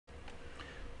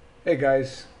Hey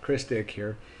guys, Chris Dick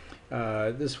here.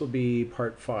 This will be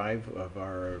part 5 of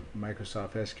our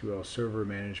Microsoft SQL Server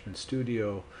Management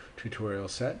Studio tutorial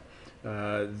set.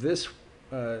 This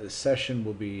session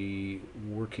will be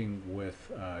working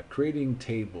with creating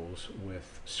tables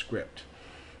with script.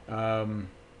 Um,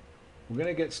 we're going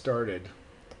to get started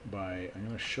I'm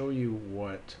going to show you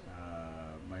what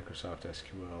Microsoft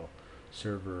SQL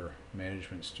Server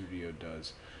Management Studio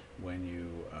does when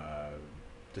you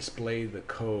display the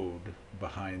code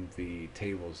behind the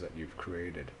tables that you've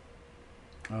created.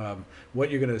 What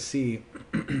you're going to see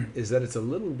is that it's a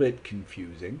little bit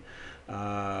confusing.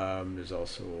 There's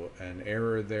also an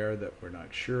error there that we're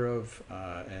not sure of,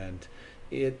 and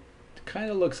it kind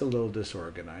of looks a little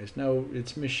disorganized. Now,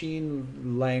 it's machine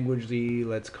languagely,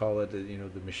 let's call it.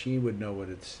 The machine would know what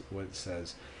it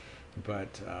says,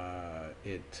 but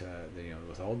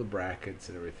with all the brackets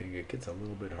and everything, it gets a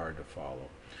little bit hard to follow.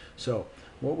 So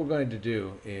what we're going to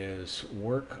do is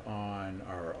work on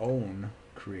our own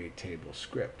create table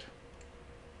script.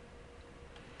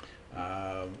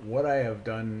 What I have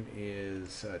done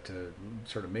is to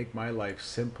sort of make my life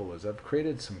simple is I've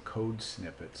created some code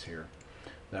snippets here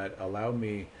that allow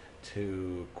me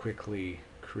to quickly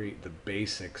create the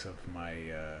basics of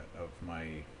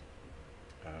my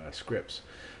scripts,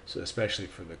 so especially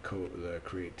for the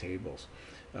create tables.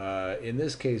 In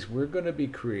this case, we're going to be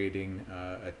creating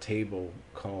a table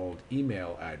called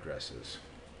email addresses.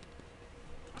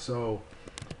 So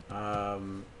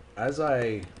as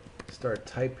I start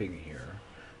typing here,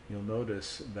 you'll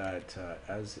notice that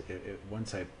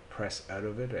once I press out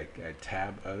of it, I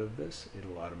tab out of this,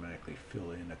 it'll automatically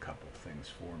fill in a couple things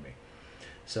for me.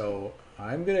 So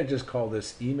I'm going to just call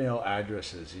this email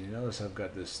addresses. You notice I've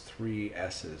got this 3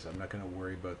 S's. I'm not going to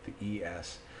worry about the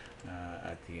ES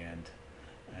at the end.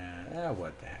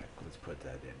 What the heck? Let's put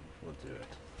that in. We'll do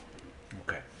it.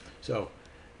 Okay. So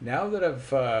now that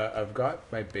I've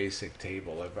got my basic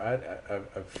table, I've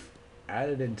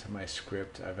added into my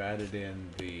script. I've added in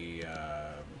the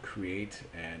create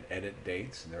and edit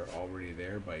dates. They're already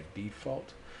there by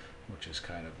default, which is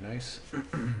kind of nice.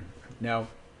 Now,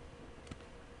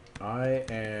 I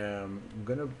am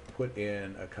going to put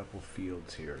in a couple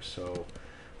fields here. So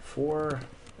for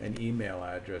an email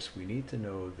address, we need to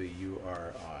know the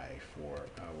URI for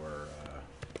our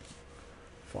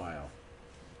file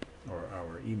or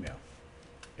our email.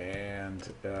 And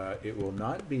it will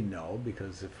not be null,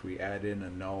 because if we add in a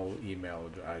null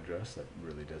email address, that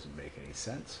really doesn't make any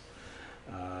sense.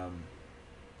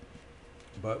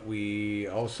 But we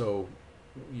also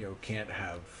can't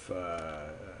have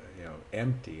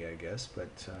empty, I guess,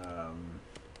 but I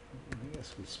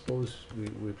guess we suppose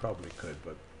we probably could,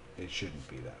 but it shouldn't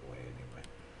be that way anyway.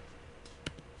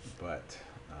 But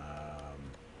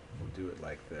we'll do it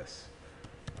like this: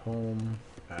 home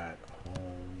at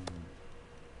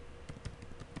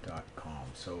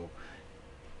home.com. So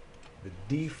the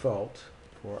default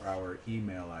for our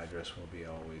email address will be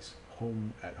always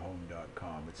home at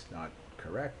home.com. It's not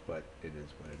correct, but it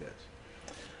is what it is.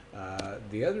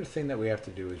 The other thing that we have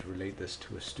to do is relate this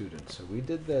to a student. So we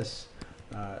did this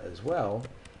as well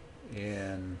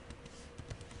in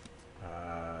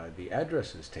the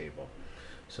addresses table.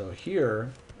 So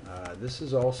here, this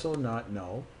is also not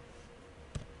null.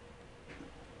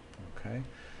 Okay,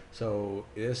 so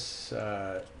this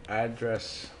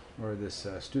address or this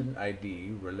student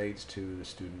ID relates to the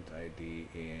student ID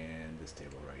in this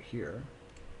table right here.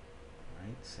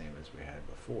 Right, same as we had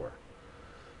before.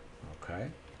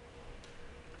 Okay.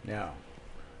 Now,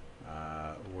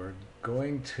 we're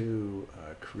going to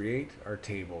create our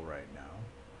table right now,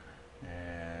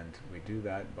 and we do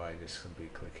that by just simply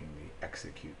clicking the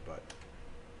execute button.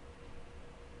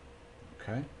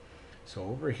 Okay, so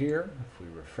over here, if we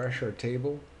refresh our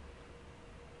table,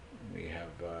 we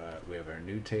have our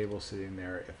new table sitting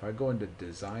there. If I go into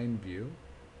design view,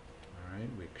 all right,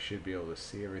 we should be able to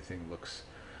see everything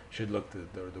should look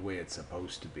the way it's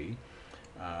supposed to be.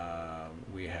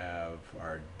 We have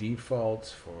our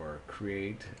defaults for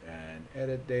create and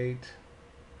edit date.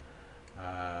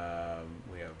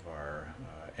 We have our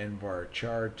nvar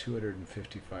char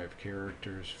 255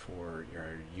 characters for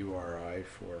our URI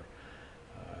for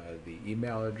the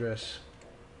email address.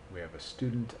 We have a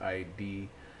student ID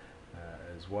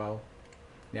as well.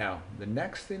 Now, the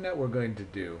next thing that we're going to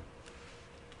do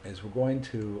is we're going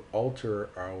to alter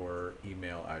our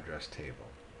email address table.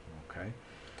 Okay.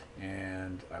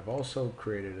 And I've also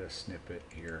created a snippet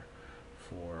here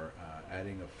for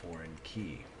adding a foreign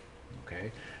key.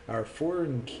 Okay, our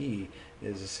foreign key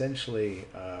is essentially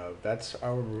that's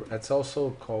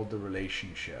also called the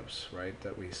relationships, right?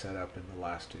 That we set up in the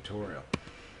last tutorial.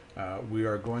 We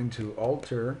are going to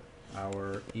alter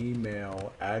our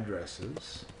email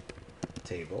addresses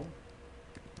table.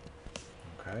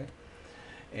 Okay,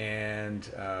 and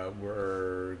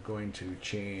we're going to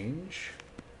change,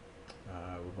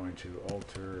 we're going to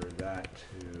alter that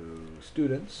to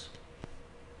students.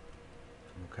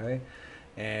 Okay,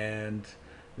 and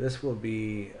this will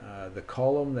be the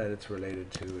column that it's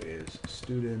related to is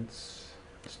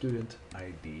student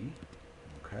ID.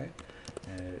 Okay,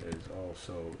 and it is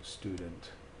also student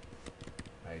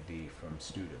ID from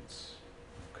students.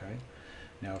 Okay,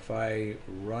 now if I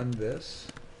run this,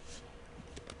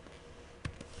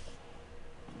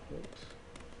 oops.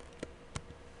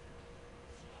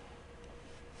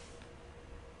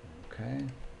 Okay,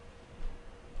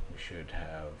 we should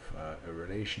have a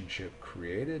relationship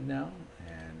created now,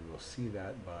 and we'll see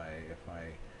that by if I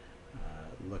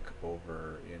look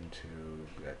over into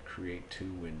that create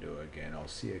to window again, I'll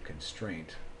see a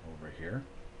constraint over here,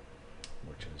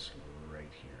 which is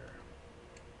right here.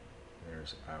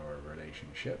 There's our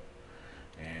relationship,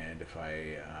 and if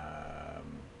I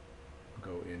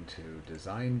go into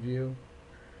design view,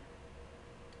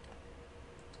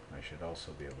 I should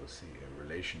also be able to see a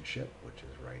relationship, which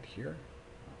is right here.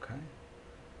 Okay,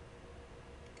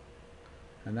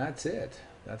 and that's it.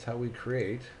 That's how we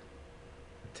create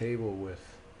a table with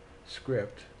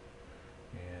script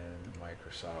in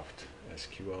Microsoft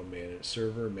SQL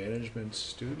Server Management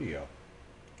Studio.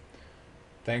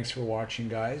 Thanks for watching,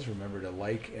 guys. Remember to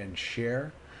like and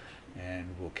share,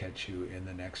 and we'll catch you in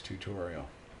the next tutorial.